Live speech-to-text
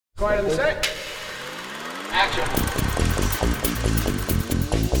Quiet on the set. Action.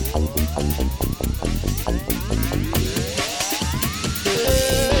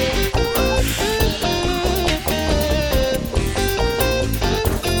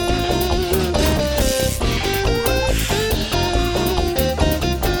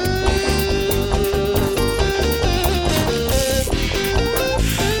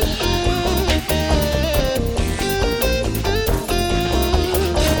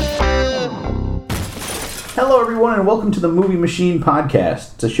 Hello everyone and welcome to the Movie Machine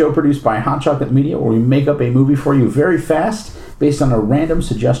Podcast. It's a show produced by Hot Chocolate Media where we make up a movie for you very fast based on a random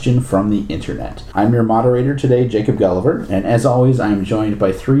suggestion from the internet. I'm your moderator today, Jacob Gulliver, and as always I am joined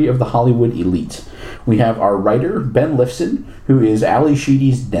by three of the Hollywood elite. We have our writer, Ben Lifson, who is Ali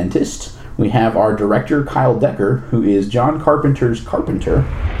Sheedy's dentist. We have our director, Kyle Decker, who is John Carpenter's carpenter.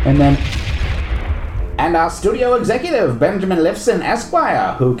 And our studio executive, Benjamin Lifson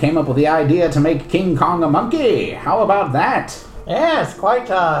Esquire, who came up with the idea to make King Kong a monkey. How about that? Yes, quite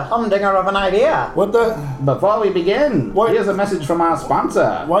a humdinger of an idea. What the? Before we begin, here's a message from our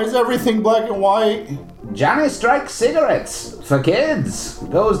sponsor. Why is everything black and white? Johnny Strike cigarettes for kids.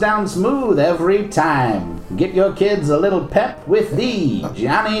 Goes down smooth every time. Get your kids a little pep with the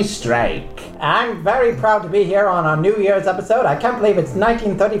Johnny Strike. I'm very proud to be here on our New Year's episode. I can't believe it's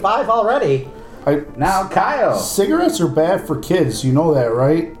 1935 already. Now, Kyle. Cigarettes are bad for kids, you know that,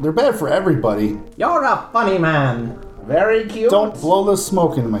 right? They're bad for everybody. You're a funny man. Very cute. Don't blow the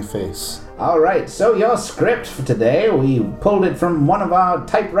smoke into my face. Alright, so your script for today, we pulled it from one of our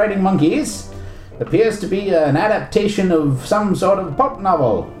typewriting monkeys. Appears to be an adaptation of some sort of pulp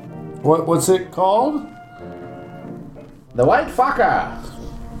novel. What's it called? The White Focker.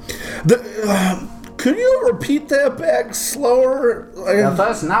 Could you repeat that back slower? The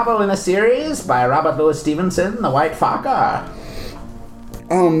first novel in a series by Robert Louis Stevenson, The White Focker.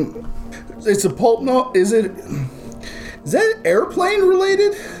 It's a pulp novel. Is that airplane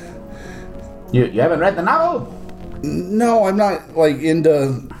related? You haven't read the novel? No, I'm not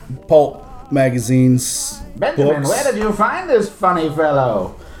into pulp magazines. Benjamin, books. where did you find this funny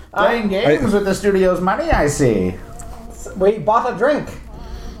fellow? Playing games with the studio's money, I see. We bought a drink.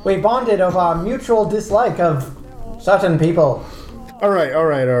 We bonded over our mutual dislike of certain people. All right.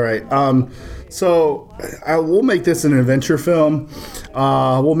 So we'll make this an adventure film.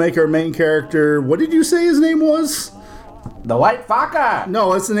 We'll make our main character. What did you say his name was? The White Focker.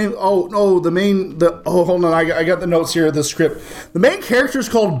 No, that's the name. Oh no, hold on. I got the notes here of the script. The main character is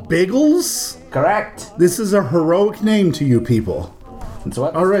called Biggles. Correct. This is a heroic name to you people. That's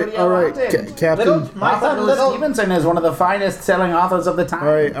what all right. Captain. My son, Little Stevenson is one of the finest-selling authors of the time.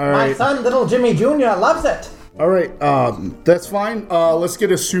 All right. My son, Little Jimmy Jr., loves it. All right. That's fine. Let's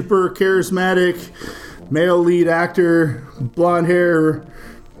get a super charismatic male lead actor, blonde hair,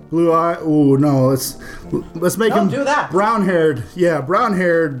 blue eye. Ooh, no. Let's make him do that. Brown-haired. Yeah,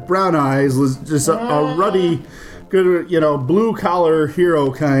 brown-haired, brown eyes. Just a ruddy, good, blue-collar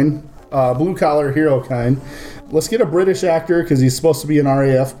hero kind. Let's get a British actor because he's supposed to be an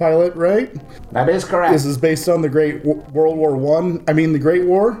RAF pilot, right? That is correct. This is based on the Great World War One. I mean, the Great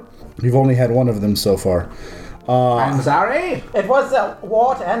War. We've only had one of them so far. I'm sorry? It was a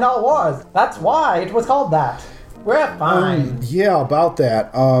war to end all wars. That's why it was called that. We're fine. Yeah, about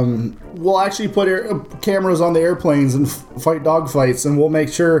that. We'll actually put cameras on the airplanes and fight dogfights, and we'll make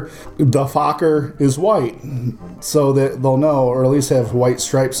sure the Fokker is white so that they'll know, or at least have white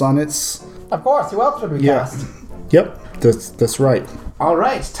stripes on it. Of course, who else would we cast? Yep, that's right. All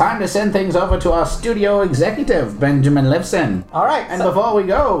right, time to send things over to our studio executive, Benjamin Lifson. All right. And before we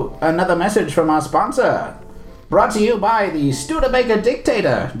go, another message from our sponsor. Brought to you by the Studebaker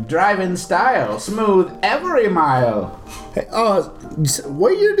Dictator. Drive in style, smooth every mile. Hey,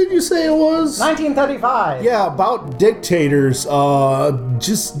 what year did you say it was? 1935. Yeah, about dictators.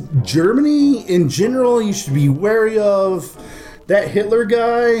 Just Germany in general, you should be wary of. That Hitler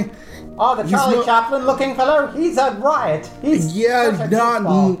guy. Oh, the Charlie Chaplin-looking fellow? He's a riot. He's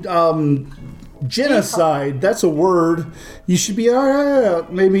genocide. That's a word. You should be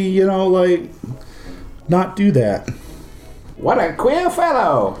maybe not do that. What a queer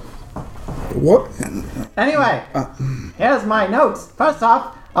fellow. What? Anyway, here's my notes. First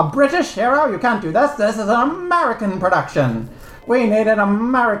off, a British hero? You can't do this. This is an American production. We need an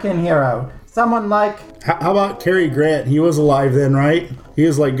American hero. Someone like... How about Cary Grant? He was alive then, right? He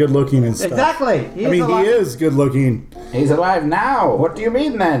is good looking and stuff. Exactly. He is good looking. He's alive now. What do you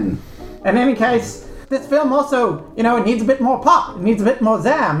mean then? In any case, this film also, it needs a bit more pop. It needs a bit more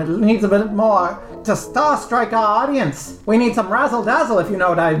zam. It needs a bit more to star-strike our audience. We need some razzle-dazzle, if you know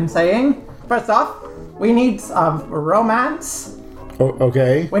what I'm saying. First off, we need romance.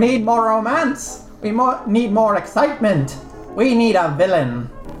 Okay. We need more romance. We need more excitement. We need a villain.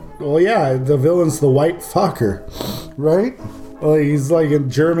 Well, yeah, the villain's the white fucker, right? Well, he's like a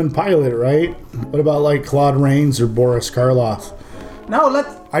German pilot, right? What about like Claude Rains or Boris Karloff? No,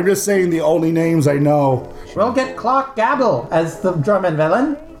 I'm just saying the only names I know. we'll get Clark Gable as the German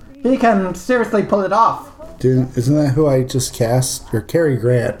villain. He can seriously pull it off. Isn't that who I just cast? Or Cary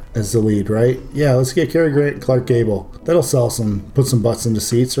Grant as the lead, right? Yeah, let's get Cary Grant and Clark Gable. That'll put some butts into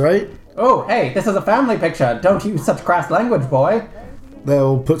seats, right? Oh, hey, this is a family picture. Don't use such crass language, boy.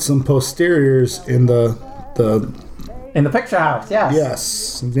 That'll put some posteriors in the In the picture house, yes.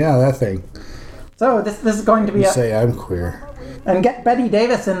 Yes. Yeah, that thing. So this is going to be Say I'm queer. And get Betty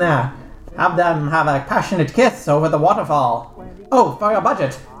Davis in there. Have them have a passionate kiss over the waterfall. Oh, for your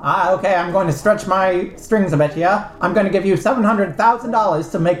budget. Okay, I'm going to stretch my strings a bit here. I'm going to give you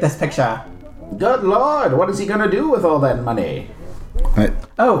 $700,000 to make this picture. Good Lord, what is he gonna do with all that money?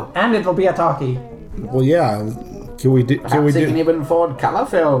 Oh, and it'll be a talkie. Well, yeah. Perhaps he can even afford color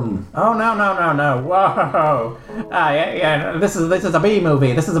film. Oh, no. Whoa. Yeah, this is a B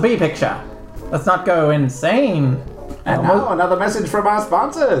movie. This is a B picture. Let's not go insane. And now another message from our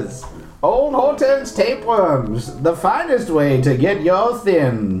sponsors. Old Hortense Tapeworms, the finest way to get your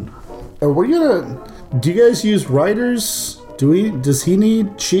thin. Are we gonna... Do you guys use writers? Does he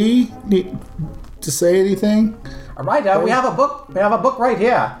need to say anything? A writer? We have a book. We have a book right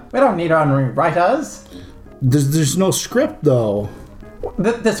here. We don't need any writers. There's no script, though.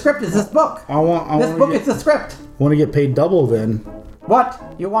 The script is this book. This book is the script. Want to get paid double, then? What?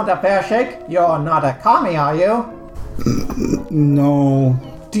 You want a fair shake? You're not a commie, are you? No.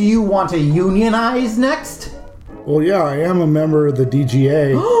 Do you want to unionize next? Well, yeah, I am a member of the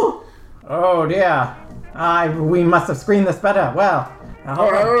DGA. Oh dear. We must have screened this better. Well,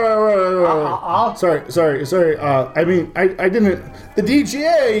 Sorry. I mean, I didn't. The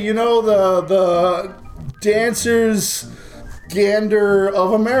DGA, you know, the Dancers Gander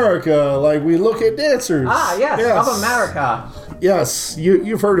of America. Like, we look at dancers. Yes, of America. Yes,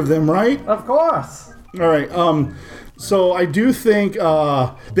 you've heard of them, right? Of course. All right. So I do think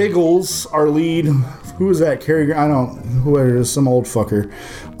Biggles, our lead. Who is that? Cary Grant? I don't. Who is some old fucker?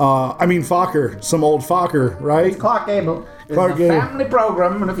 Fokker, some old fucker, right? It's Clark Gable. It's a family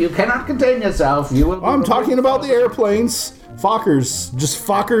program, and if you cannot contain yourself, you will. I'm talking about the airplanes. Fokkers, just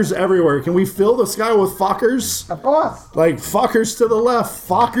Fokkers everywhere. Can we fill the sky with Fokkers? Of course. Like Fokkers to the left,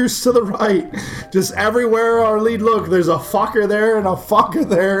 Fokkers to the right. Just everywhere our lead look, there's a Fokker there and a Fokker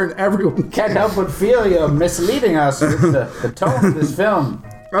there, and everyone can't help but feel you're misleading us with the tone of this film.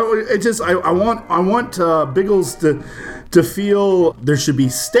 I want Biggles to feel there should be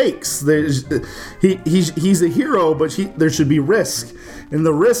stakes. He's a hero, but there should be risk. And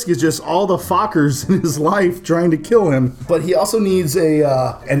the risk is just all the Fokkers in his life trying to kill him. But he also needs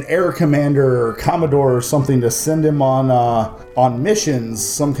an air commander or commodore or something to send him on missions,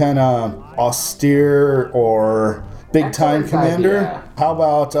 some kind of austere or big-time commander. Idea. How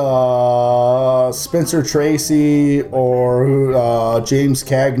about Spencer Tracy or James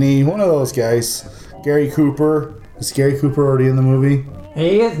Cagney? One of those guys. Gary Cooper. Is Gary Cooper already in the movie?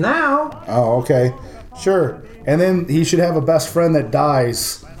 He is now. Oh, okay. Sure. And then he should have a best friend that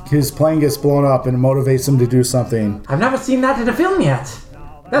dies. His plane gets blown up and it motivates him to do something. I've never seen that in a film yet.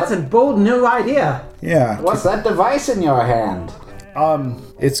 That's a bold new idea. Yeah. What's that device in your hand?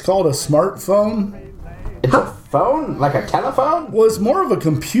 It's called a smartphone. It's a phone? Like a telephone? Well, it's more of a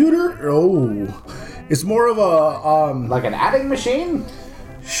computer. Oh. It's more of a... like an adding machine?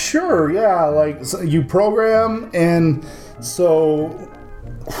 Sure, yeah. Like, so you program and so...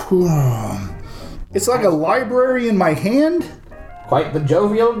 It's like a library in my hand. Quite the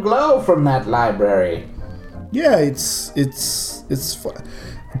jovial glow from that library. Yeah, it's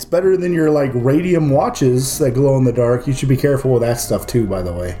better than your like radium watches that glow in the dark. You should be careful with that stuff too, by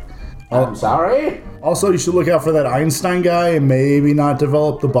the way. I'm sorry? Also, you should look out for that Einstein guy and maybe not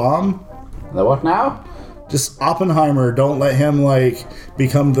develop the bomb. The what now? Just Oppenheimer, don't let him like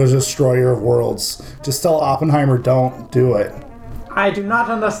become the destroyer of worlds. Just tell Oppenheimer don't do it. I do not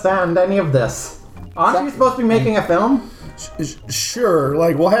understand any of this. Aren't you supposed to be making a film? Sure,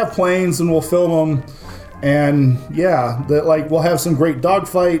 like we'll have planes and we'll film them, and yeah, we'll have some great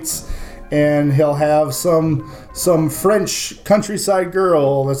dogfights, and he'll have some French countryside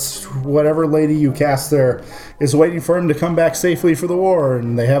girl, that's whatever lady you cast there, is waiting for him to come back safely for the war,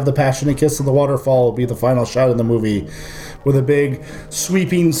 and they have the passionate kiss of the waterfall will be the final shot of the movie, with a big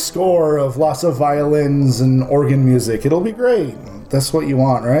sweeping score of lots of violins and organ music. It'll be great. That's what you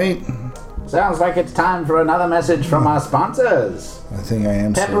want, right? Sounds like it's time for another message from our sponsors. I think I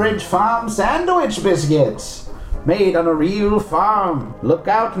am. Pepperidge Farm Sandwich Biscuits. made on a real farm. Look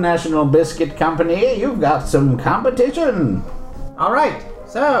out, National Biscuit Company, you've got some competition. All right,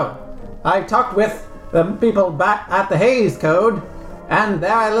 so I talked with the people back at the Hays Code, and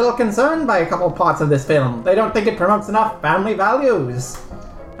they're a little concerned by a couple parts of this film. They don't think it promotes enough family values.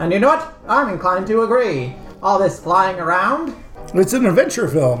 And you know what? I'm inclined to agree. All this flying around. It's an adventure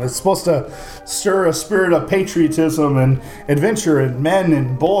film. It's supposed to stir a spirit of patriotism and adventure in men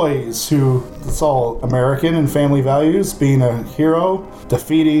and boys who, it's all American and family values, being a hero,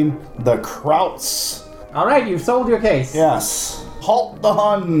 defeating the Krauts. All right, you've sold your case. Yes. Halt the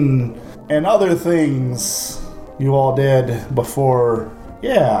Hun and other things you all did before.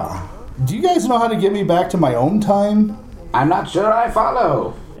 Yeah. Do you guys know how to get me back to my own time? I'm not sure I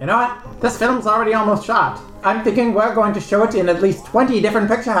follow. You know what? This film's already almost shot. I'm thinking we're going to show it in at least 20 different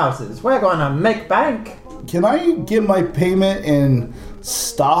picture houses. We're going to make bank. Can I get my payment in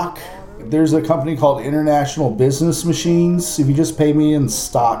stock? There's a company called International Business Machines. If you just pay me in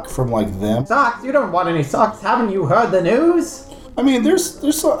stock from like them. Socks? You don't want any socks. Haven't you heard the news? I mean,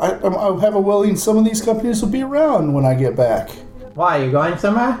 I have a willing some of these companies will be around when I get back. Why, are you going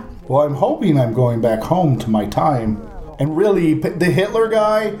somewhere? Well, I'm hoping I'm going back home to my time. And really, the Hitler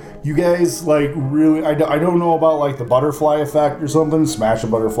guy, you guys, like, really, I don't know about, like, the butterfly effect or something. Smash a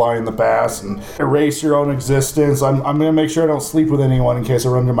butterfly in the past and erase your own existence. I'm going to make sure I don't sleep with anyone in case I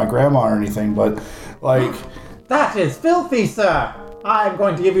run into my grandma or anything, but, like... That is filthy, sir. I'm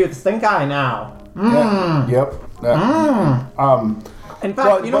going to give you the stink eye now. Yeah, yep. In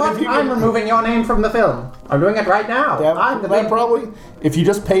fact, you know what? I'm removing your name from the film. I'm doing it right now. That probably, if you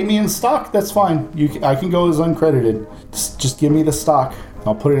just pay me in stock, that's fine. I can go as uncredited. Just give me the stock.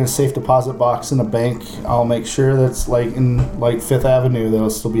 I'll put it in a safe deposit box in a bank. I'll make sure that's like in like Fifth Avenue that'll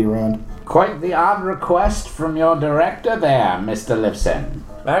still be around. Quite the odd request from your director there, Mr. Lifson.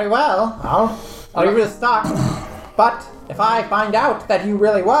 Very well. I'll give you the stock. But if I find out that you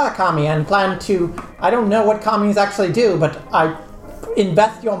really were a commie and plan to, I don't know what commies actually do, but I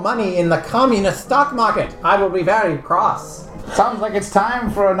invest your money in the communist stock market, I will be very cross. Sounds like it's time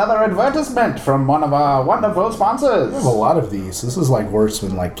for another advertisement from one of our wonderful sponsors. We have a lot of these. This is like worse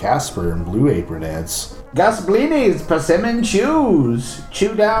than like Casper and Blue Apron ads. Gus Bleedy's Persimmon Chews.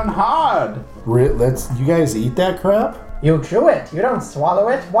 Chew down hard. You guys eat that crap? You chew it. You don't swallow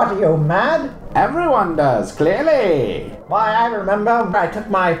it. What, are you mad? Everyone does, clearly. Why, I remember I took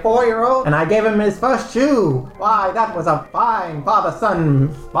my 4-year-old and I gave him his first chew. Why, that was a fine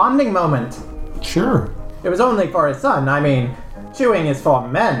father-son bonding moment. Sure. It was only for his son. I mean, chewing is for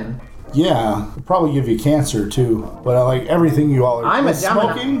men. Yeah, it'll probably give you cancer too. But I like everything you all are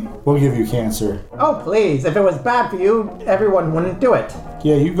smoking will give you cancer. Oh, please. If it was bad for you, everyone wouldn't do it.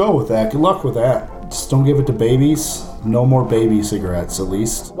 Yeah, you go with that. Good luck with that. Just don't give it to babies. No more baby cigarettes, at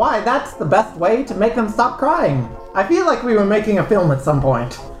least. Why, that's the best way to make them stop crying. I feel like we were making a film at some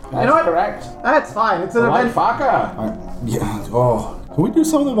point. That's you know what? Correct. That's fine. It's an event. Yeah. Oh, can we do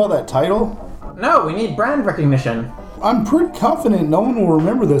something about that title? No, we need brand recognition. I'm pretty confident no one will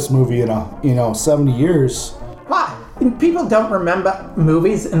remember this movie in 70 years. Why? People don't remember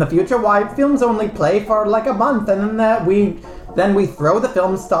movies in the future. Why? Films only play for like a month, and then we throw the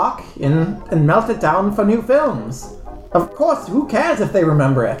film stock in and melt it down for new films. Of course, who cares if they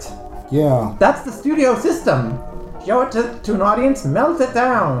remember it? Yeah. That's the studio system. Show it to an audience, melt it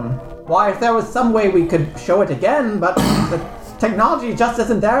down. Why, if there was some way we could show it again, but the technology just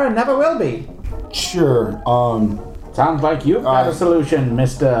isn't there and never will be. Sure. Sounds like you've got a solution,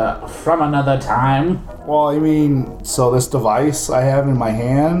 Mr. From Another Time. Well, I mean, so this device I have in my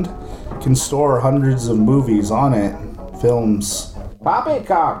hand can store hundreds of movies on it. Films.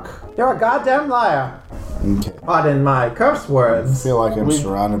 Poppycock. You're a goddamn liar. Okay. Pardon my curse I words. feel like I'm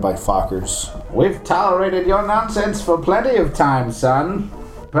surrounded by fuckers. We've tolerated your nonsense for plenty of time, son.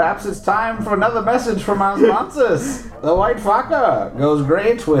 Perhaps it's time for another message from our sponsors. The White Focker goes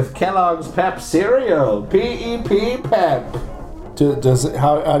great with Kellogg's Pep cereal. P-E-P Pep.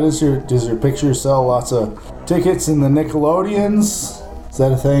 Does your picture sell lots of tickets in the Nickelodeons? Is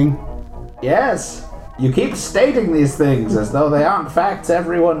that a thing? Yes. You keep stating these things as though they aren't facts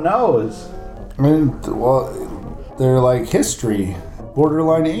everyone knows. I mean, well, they're like history.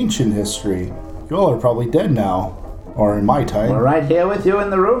 Borderline ancient history. You all are probably dead now. Or in my time. We're right here with you in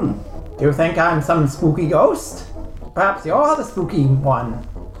the room. Do you think I'm some spooky ghost? Perhaps you're the spooky one.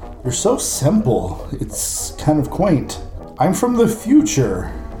 You're so simple. It's kind of quaint. I'm from the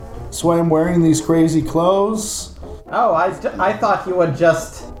future. That's why I'm wearing these crazy clothes. Oh, I thought you were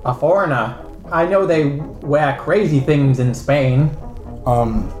just a foreigner. I know they wear crazy things in Spain.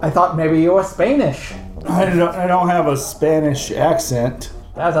 I thought maybe you were Spanish. I don't have a Spanish accent.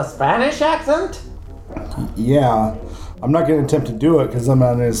 There's a Spanish accent? Yeah, I'm not going to attempt to do it because I'm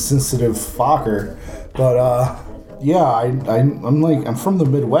not a sensitive fucker. But, yeah, I'm from the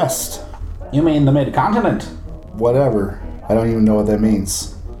Midwest. You mean the mid-continent? Whatever. I don't even know what that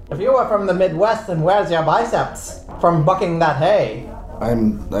means. If you are from the Midwest, then where's your biceps? From bucking that hay. I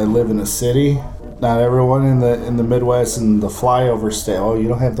live in a city. Not everyone in the Midwest and the flyover state. Oh, you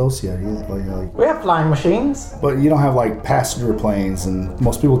don't have those yet. We have flying machines. But you don't have like passenger planes, and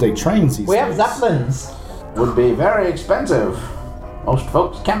most people take trains these days. We have zeppelins. Would be very expensive. Most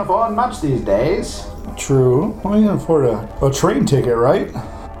folks can't afford much these days. True. Well, you can afford a train ticket, right?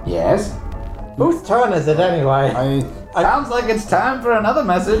 Yes. Whose turn is it anyway? Sounds like it's time for another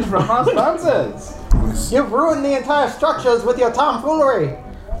message from our sponsors. You've ruined the entire structures with your tomfoolery.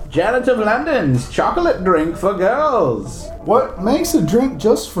 Janet of London's chocolate drink for girls. What makes a drink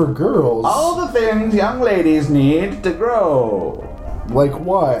just for girls? All the things young ladies need to grow. Like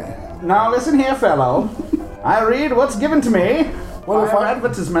what? Now listen here, fellow. I read what's given to me. What if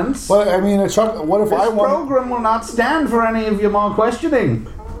advertisements? What I mean, what if This I want? program will not stand for any of your more questioning.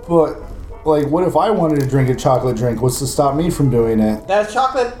 But like, what if I wanted to drink a chocolate drink? What's to stop me from doing it? There's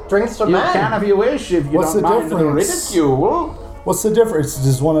chocolate drinks for You men. can if you wish, if you What's don't the mind the difference? ridicule. What's the difference?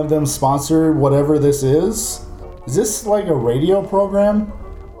 Does one of them sponsor whatever this is? Is this like a radio program?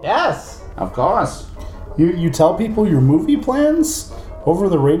 Yes. Of course. You tell people your movie plans over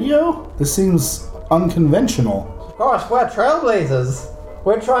the radio? This seems unconventional. Of course, we're trailblazers.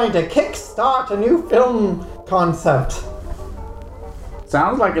 We're trying to kickstart a new film concept.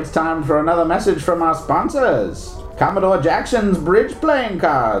 Sounds like it's time for another message from our sponsors. Commodore Jackson's Bridge Playing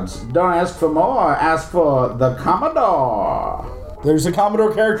Cards. Don't ask for more, ask for the Commodore. There's a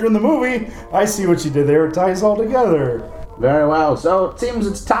Commodore character in the movie. I see what you did there. It ties all together. Very well, so it seems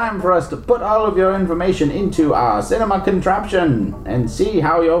it's time for us to put all of your information into our Cinema Contraption and see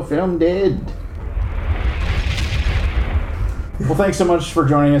how your film did. Well, thanks so much for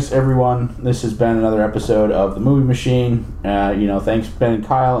joining us, everyone. This has been another episode of The Movie Machine. Thanks, Ben and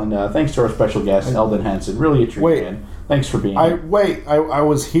Kyle, and thanks to our special guest, Eldon Henson. Really a treat, man. Thanks for being here. I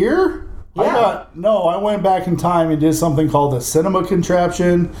was here? Yeah. I went back in time and did something called the Cinema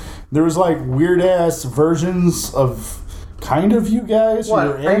Contraption. There was like weird-ass versions of kind of you guys,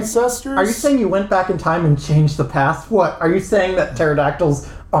 your ancestors. Are you saying you went back in time and changed the past? What? Are you saying that pterodactyls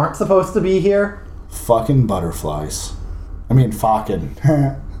aren't supposed to be here? Fucking butterflies. I mean, fucking.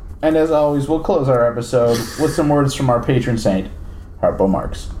 And as always, we'll close our episode with some words from our patron saint, Harpo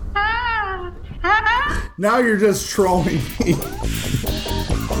Marx. Now you're just trolling me.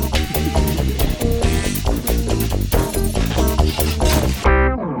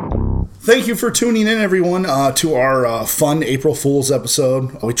 Thank you for tuning in, everyone, to our fun April Fool's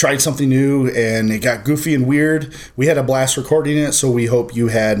episode. We tried something new, and it got goofy and weird. We had a blast recording it, so we hope you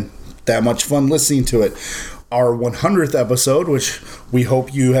had that much fun listening to it. Our 100th episode, which we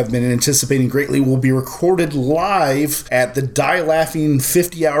hope you have been anticipating greatly, will be recorded live at the Die Laughing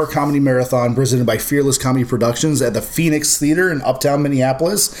 50-hour comedy marathon presented by Fearless Comedy Productions at the Phoenix Theater in Uptown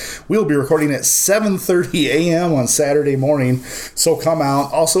Minneapolis. We'll be recording at 7:30 a.m. on Saturday morning, so come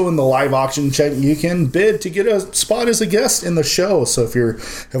out. Also in the live auction check, you can bid to get a spot as a guest in the show. So if you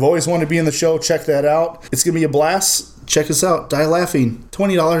have always wanted to be in the show, check that out. It's going to be a blast. Check us out. Die Laughing.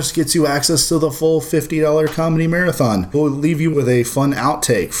 $20 gets you access to the full $50 comedy marathon. We'll leave you with a fun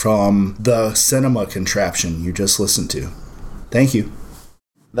outtake from the Cinema Contraption you just listened to. Thank you.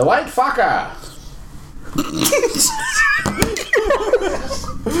 The White Fucker.